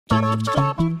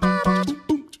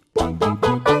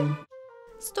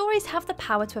Stories have the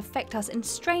power to affect us in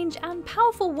strange and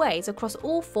powerful ways across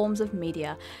all forms of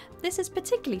media. This is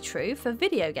particularly true for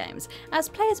video games, as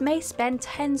players may spend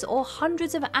tens or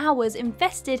hundreds of hours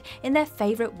invested in their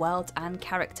favourite worlds and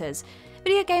characters.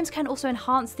 Video games can also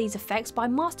enhance these effects by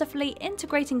masterfully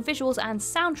integrating visuals and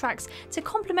soundtracks to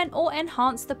complement or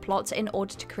enhance the plot in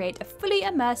order to create a fully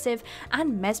immersive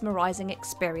and mesmerising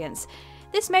experience.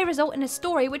 This may result in a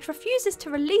story which refuses to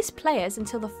release players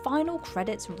until the final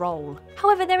credits roll.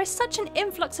 However, there is such an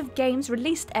influx of games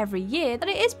released every year that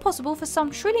it is possible for some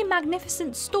truly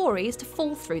magnificent stories to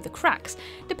fall through the cracks.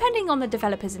 Depending on the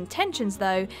developer's intentions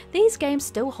though, these games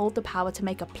still hold the power to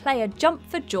make a player jump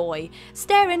for joy,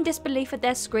 stare in disbelief at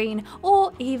their screen,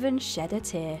 or even shed a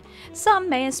tear. Some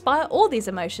may inspire all these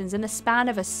emotions in the span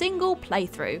of a single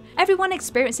playthrough. Everyone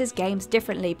experiences games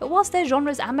differently, but whilst their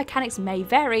genres and mechanics may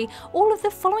vary, all of the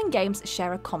following games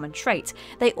share a common trait.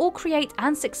 They all create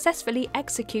and successfully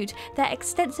execute their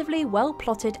extensively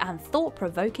well-plotted and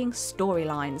thought-provoking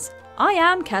storylines. I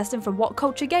am Kirsten from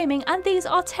WhatCulture Gaming, and these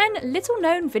are 10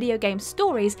 little-known video game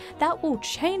stories that will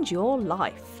change your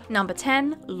life. Number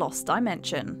 10. Lost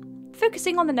Dimension.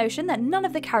 Focusing on the notion that none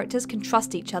of the characters can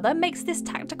trust each other makes this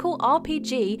tactical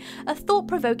RPG a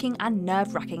thought-provoking and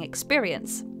nerve-wracking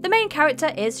experience. The main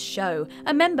character is Sho,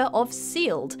 a member of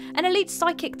SEALD, an elite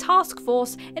psychic task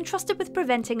force entrusted with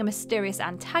preventing a mysterious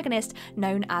antagonist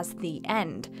known as the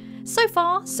End. So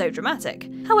far, so dramatic.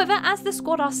 However, as the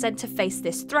squad are sent to face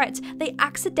this threat, they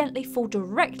accidentally fall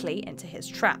directly into his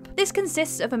trap. This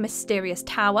consists of a mysterious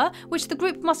tower, which the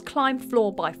group must climb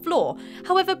floor by floor.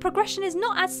 However, progression is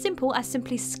not as simple as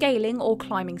simply scaling or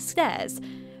climbing stairs.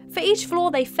 For each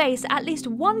floor they face, at least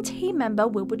one team member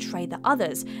will betray the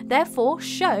others. Therefore,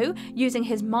 Sho, using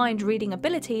his mind-reading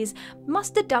abilities,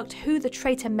 must deduct who the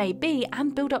traitor may be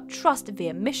and build up trust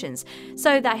via missions,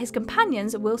 so that his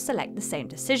companions will select the same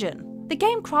decision. The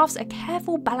game crafts a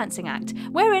careful balancing act,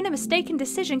 wherein a mistaken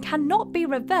decision cannot be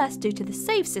reversed due to the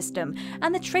save system,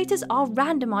 and the traitors are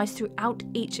randomised throughout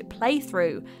each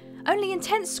playthrough. Only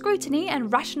intense scrutiny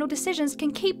and rational decisions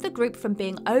can keep the group from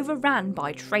being overran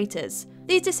by traitors.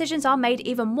 These decisions are made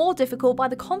even more difficult by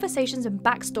the conversations and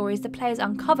backstories the players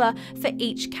uncover for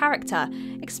each character,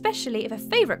 especially if a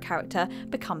favourite character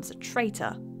becomes a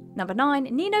traitor. Number 9.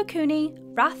 Ni no Kuni,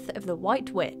 Wrath of the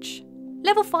White Witch.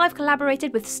 Level 5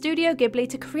 collaborated with Studio Ghibli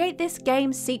to create this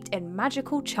game steeped in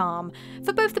magical charm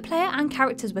for both the player and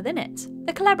characters within it.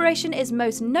 The collaboration is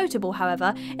most notable,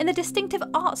 however, in the distinctive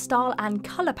art style and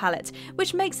colour palette,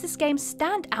 which makes this game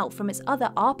stand out from its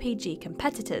other RPG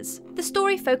competitors. The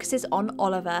story focuses on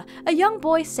Oliver, a young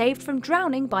boy saved from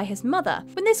drowning by his mother.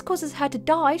 When this causes her to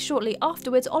die shortly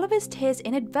afterwards, Oliver's tears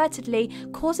inadvertently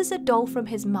causes a doll from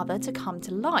his mother to come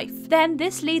to life. Then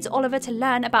this leads Oliver to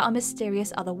learn about a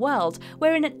mysterious other world,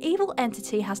 wherein an evil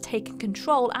entity has taken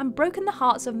control and broken the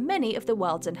hearts of many of the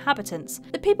world's inhabitants.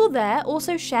 The people there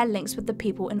also share links with the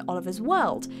people in Oliver's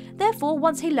world. Therefore,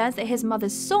 once he learns that his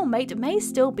mother's soulmate may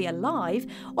still be alive,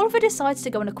 Oliver decides to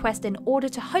go on a quest in order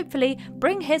to hopefully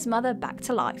bring his mother back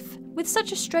to life. With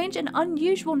such a strange and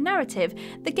unusual narrative,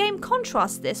 the game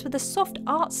contrasts this with a soft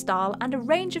art style and a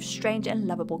range of strange and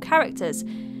lovable characters.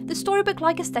 The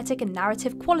storybook-like aesthetic and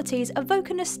narrative qualities evoke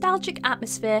a nostalgic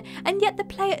atmosphere, and yet the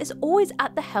player is always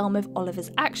at the helm of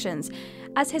Oliver's actions,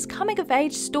 as his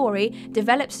coming-of-age story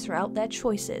develops throughout their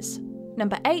choices.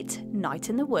 Number 8. Night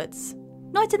in the Woods.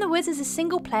 Night in the Woods is a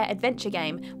single-player adventure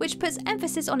game which puts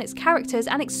emphasis on its characters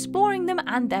and exploring them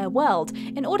and their world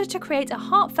in order to create a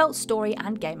heartfelt story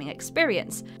and gaming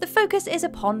experience. The focus is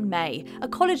upon May, a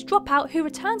college dropout who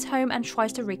returns home and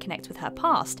tries to reconnect with her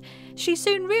past. She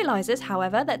soon realises,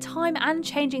 however, that time and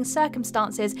changing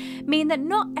circumstances mean that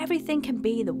not everything can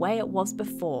be the way it was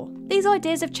before. These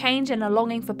ideas of change and a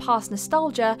longing for past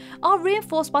nostalgia are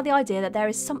reinforced by the idea that there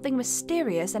is something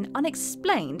mysterious and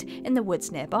unexplained in the woods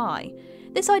nearby.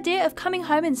 This idea of coming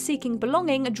home and seeking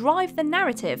belonging drives the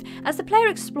narrative as the player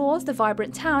explores the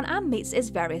vibrant town and meets its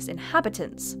various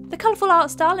inhabitants. The colourful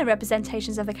art style and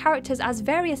representations of the characters as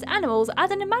various animals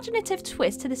add an imaginative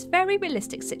twist to this very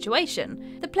realistic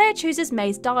situation. The player chooses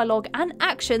May's dialogue and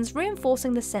actions,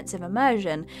 reinforcing the sense of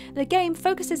immersion. The game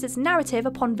focuses its narrative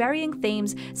upon varying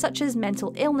themes such as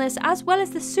mental illness as well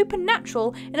as the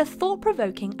supernatural in a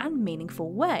thought-provoking and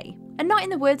meaningful way. A Night in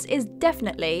the Woods is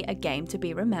definitely a game to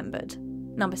be remembered.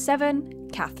 Number 7.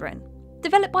 Catherine.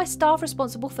 Developed by staff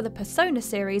responsible for the Persona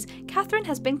series, Catherine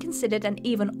has been considered an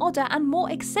even odder and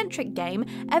more eccentric game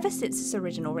ever since its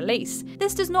original release.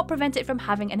 This does not prevent it from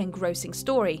having an engrossing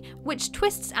story, which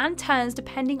twists and turns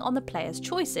depending on the player's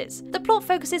choices. The plot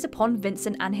focuses upon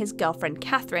Vincent and his girlfriend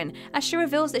Catherine, as she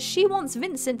reveals that she wants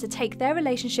Vincent to take their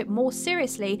relationship more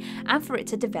seriously and for it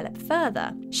to develop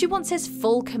further. She wants his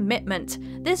full commitment.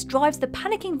 This drives the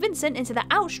panicking Vincent into the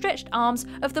outstretched arms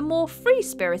of the more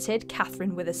free-spirited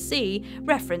Catherine with a C,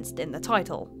 referenced in the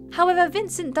title. However,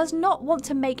 Vincent does not want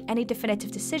to make any definitive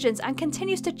decisions and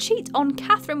continues to cheat on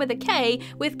Catherine with a K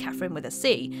with Catherine with a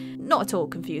C. Not at all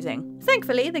confusing.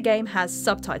 Thankfully, the game has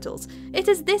subtitles. It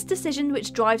is this decision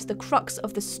which drives the crux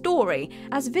of the story,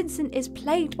 as Vincent is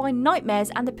plagued by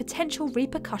nightmares and the potential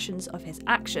repercussions of his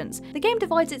actions. The game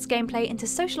divides its gameplay into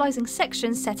socializing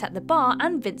sections set at the bar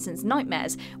and Vincent's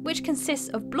nightmares, which consists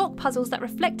of block puzzles that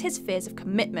reflect his fears of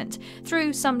commitment,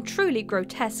 through some truly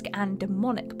grotesque and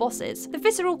demonic bosses. The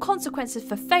visceral consequences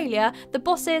for failure, the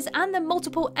bosses, and the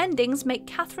multiple endings make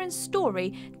Catherine's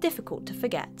story difficult to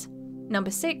forget.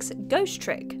 Number 6. Ghost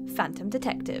Trick Phantom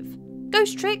Detective.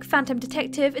 Ghost Trick Phantom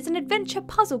Detective is an adventure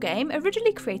puzzle game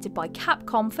originally created by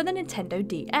Capcom for the Nintendo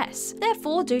DS.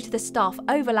 Therefore, due to the staff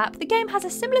overlap, the game has a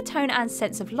similar tone and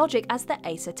sense of logic as the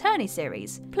Ace Attorney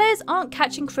series. Players aren't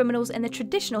catching criminals in the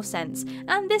traditional sense,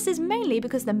 and this is mainly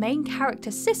because the main character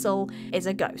Sissel is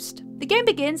a ghost. The game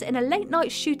begins in a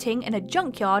late-night shooting in a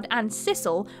junkyard and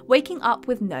Sissel waking up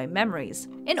with no memories.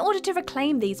 In order to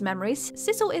reclaim these memories,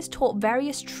 Sissel is taught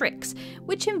various tricks,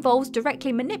 which involves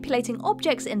directly manipulating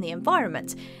objects in the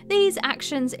environment. These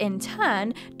actions, in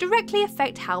turn, directly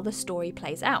affect how the story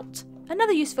plays out.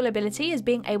 Another useful ability is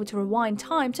being able to rewind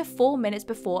time to 4 minutes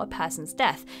before a person's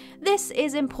death. This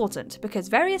is important because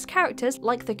various characters,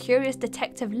 like the curious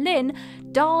detective Lynn,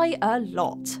 die a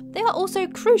lot. They are also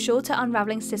crucial to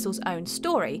unravelling Sissel's own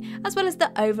story, as well as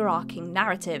the overarching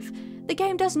narrative. The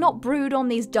game does not brood on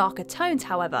these darker tones,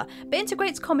 however, but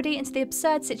integrates comedy into the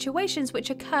absurd situations which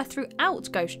occur throughout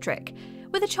Ghost Trick.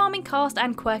 With a charming cast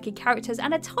and quirky characters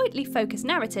and a tightly focused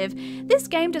narrative, this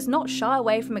game does not shy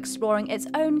away from exploring its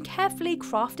own carefully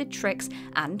crafted tricks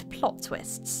and plot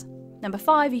twists. Number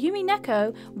 5. Yumi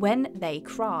Neko When They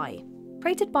Cry.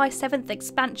 Created by 7th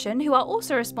Expansion, who are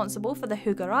also responsible for the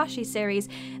Higurashi series,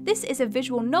 this is a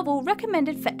visual novel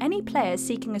recommended for any players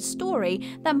seeking a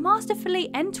story that masterfully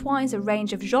entwines a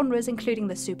range of genres including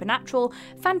the supernatural,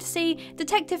 fantasy,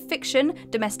 detective fiction,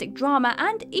 domestic drama,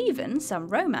 and even some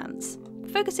romance.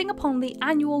 Focusing upon the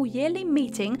annual yearly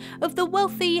meeting of the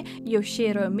wealthy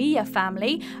Yoshiromiya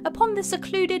family upon the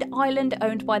secluded island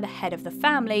owned by the head of the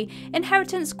family,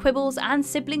 inheritance quibbles and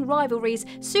sibling rivalries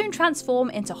soon transform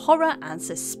into horror and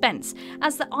suspense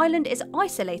as the island is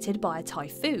isolated by a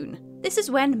typhoon. This is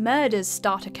when murders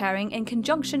start occurring in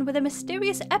conjunction with a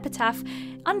mysterious epitaph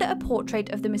under a portrait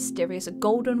of the mysterious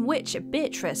golden witch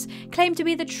Beatrice, claimed to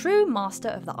be the true master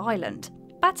of the island.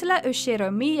 Battler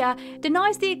Yoshiromiya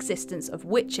denies the existence of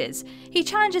witches. He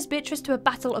challenges Beatrice to a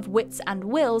battle of wits and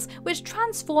wills, which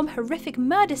transform horrific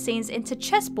murder scenes into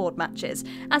chessboard matches,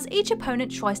 as each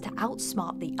opponent tries to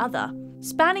outsmart the other.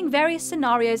 Spanning various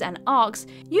scenarios and arcs,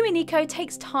 Yumi Neko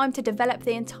takes time to develop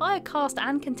the entire cast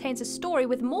and contains a story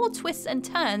with more twists and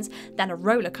turns than a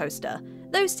roller coaster.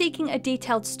 Those seeking a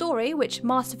detailed story which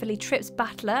masterfully trips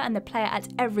Battler and the player at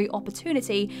every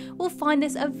opportunity will find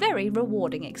this a very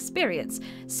rewarding experience,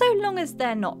 so long as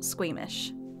they're not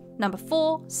squeamish. Number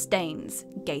 4. Stains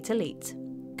Gate Elite.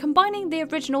 Combining the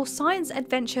original science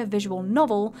adventure visual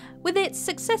novel with its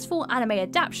successful anime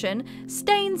adaptation,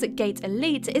 Stains Gate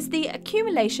Elite is the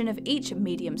accumulation of each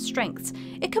medium's strengths.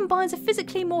 It combines a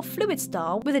physically more fluid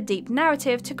style with a deep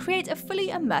narrative to create a fully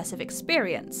immersive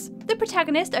experience. The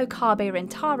protagonist, Okabe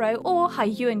Rintaro, or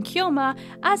Hayuen Kyoma,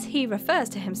 as he refers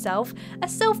to himself, a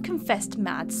self-confessed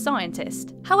mad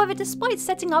scientist. However, despite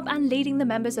setting up and leading the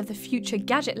members of the future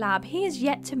Gadget Lab, he is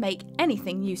yet to make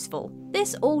anything useful.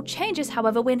 This all changes,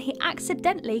 however, when he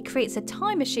accidentally creates a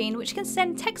time machine which can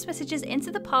send text messages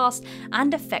into the past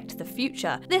and affect the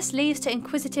future. This leads to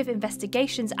inquisitive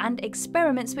investigations and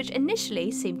experiments which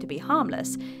initially seem to be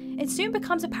harmless. It soon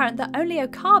becomes apparent that only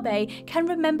Okabe can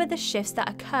remember the shifts that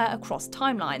occur across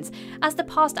timelines, as the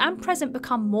past and present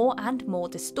become more and more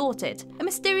distorted. A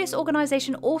mysterious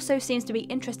organisation also seems to be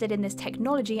interested in this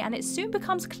technology, and it soon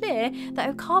becomes clear that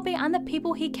Okabe and the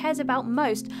people he cares about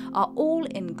most are all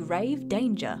in grave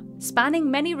danger. Spanning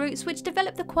many routes which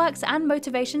develop the quirks and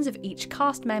motivations of each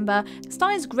cast member,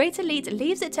 Steins Great Elite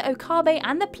leaves it to Okabe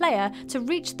and the player to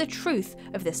reach the truth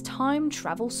of this time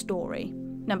travel story.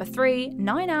 Number 3.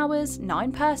 9 Hours,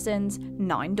 9 Persons,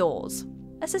 9 Doors.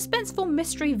 a suspenseful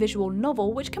mystery visual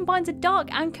novel which combines a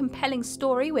dark and compelling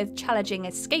story with challenging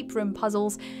escape room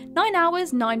puzzles, 9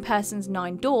 hours, 9 persons,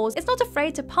 9 doors is not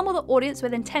afraid to pummel the audience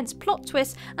with intense plot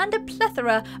twists and a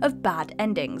plethora of bad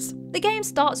endings. The game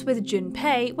starts with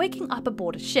Junpei waking up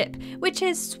aboard a ship, which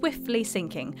is swiftly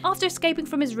sinking. After escaping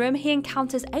from his room, he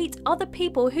encounters 8 other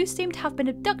people who seem to have been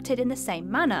abducted in the same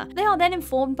manner. They are then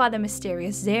informed by the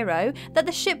mysterious Zero that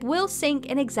the ship will sink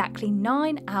in exactly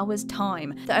 9 hours'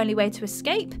 time. The only way to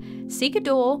escape? Seek a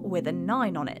door with a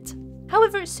 9 on it.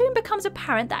 However, it soon becomes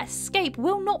apparent that escape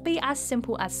will not be as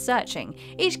simple as searching.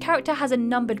 Each character has a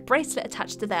numbered bracelet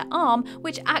attached to their arm,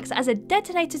 which acts as a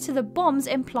detonator to the bombs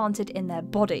implanted in their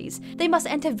bodies. They must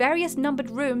enter various numbered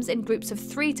rooms in groups of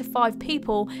 3 to 5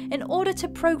 people in order to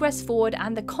progress forward,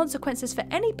 and the consequences for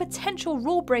any potential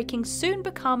rule breaking soon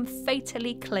become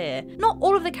fatally clear. Not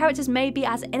all of the characters may be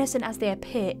as innocent as they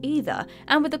appear either,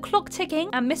 and with the clock ticking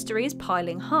and mysteries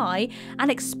piling high, an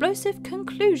explosive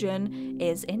conclusion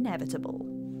is inevitable.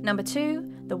 Number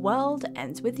 2, The World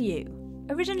Ends With You.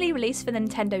 Originally released for the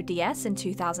Nintendo DS in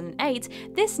 2008,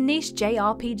 this niche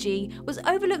JRPG was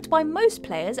overlooked by most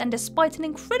players, and despite an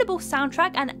incredible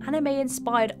soundtrack and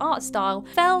anime-inspired art style,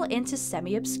 fell into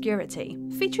semi-obscurity.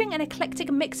 Featuring an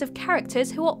eclectic mix of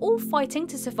characters who are all fighting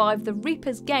to survive the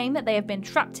Reaper's game that they have been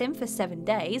trapped in for 7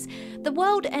 days, The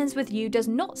World Ends With You does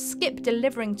not skip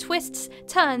delivering twists,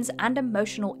 turns, and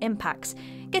emotional impacts.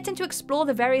 Getting to explore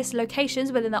the various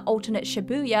locations within the alternate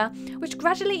Shibuya, which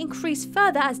gradually increase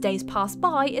further as days pass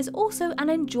by, is also an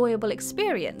enjoyable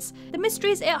experience. The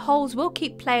mysteries it holds will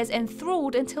keep players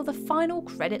enthralled until the final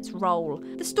credits roll.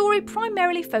 The story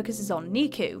primarily focuses on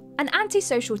Niku, an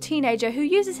antisocial teenager who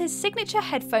uses his signature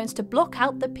headphones to block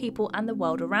out the people and the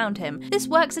world around him. This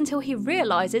works until he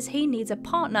realises he needs a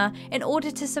partner in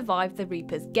order to survive the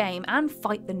Reaper's game and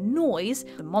fight the noise,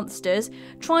 the monsters,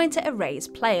 trying to erase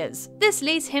players. This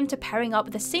leads him to pairing up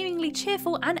with the seemingly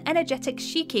cheerful and energetic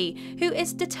Shiki, who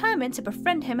is determined to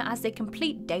befriend him as they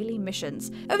complete daily missions.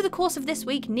 Over the course of this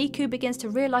week, Niku begins to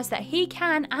realise that he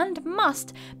can and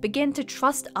must begin to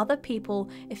trust other people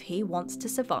if he wants to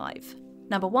survive.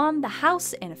 Number 1, The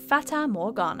House in Fata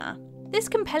Morgana. This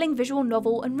compelling visual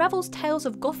novel unravels tales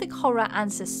of gothic horror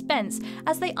and suspense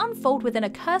as they unfold within a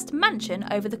cursed mansion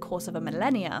over the course of a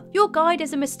millennia. Your guide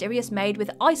is a mysterious maid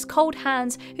with ice-cold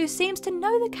hands who seems to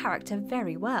know the character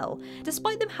very well,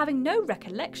 despite them having no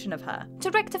recollection of her.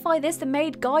 To rectify this, the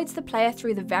maid guides the player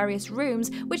through the various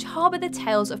rooms which harbour the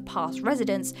tales of past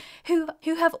residents who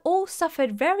have all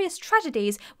suffered various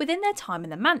tragedies within their time in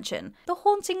the mansion. The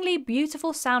hauntingly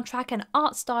beautiful soundtrack and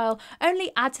art style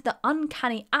only add to the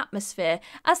uncanny atmosphere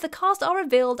as the cast are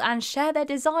revealed and share their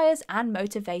desires and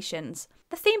motivations.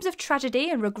 The themes of tragedy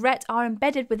and regret are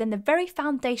embedded within the very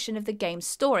foundation of the game's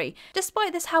story.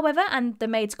 Despite this, however, and the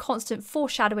maid's constant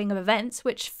foreshadowing of events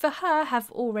which for her have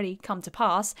already come to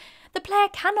pass, the player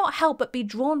cannot help but be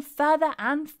drawn further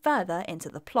and further into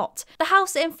the plot. The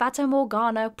house in Fata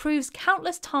Morgana proves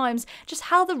countless times just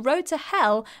how the road to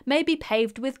hell may be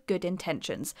paved with good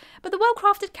intentions, but the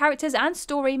well-crafted characters and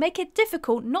story make it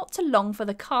difficult not to long for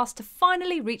the cast to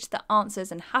finally reach the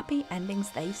answers and happy endings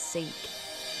they seek.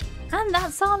 And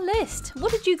that's our list.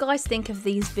 What did you guys think of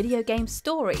these video game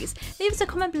stories? Leave us a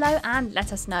comment below and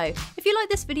let us know. If you like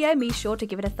this video, be sure to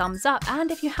give it a thumbs up,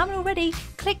 and if you haven't already,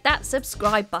 click that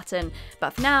subscribe button.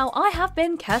 But for now, I have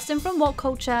been Kirsten from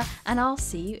WhatCulture, and I'll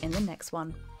see you in the next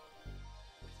one.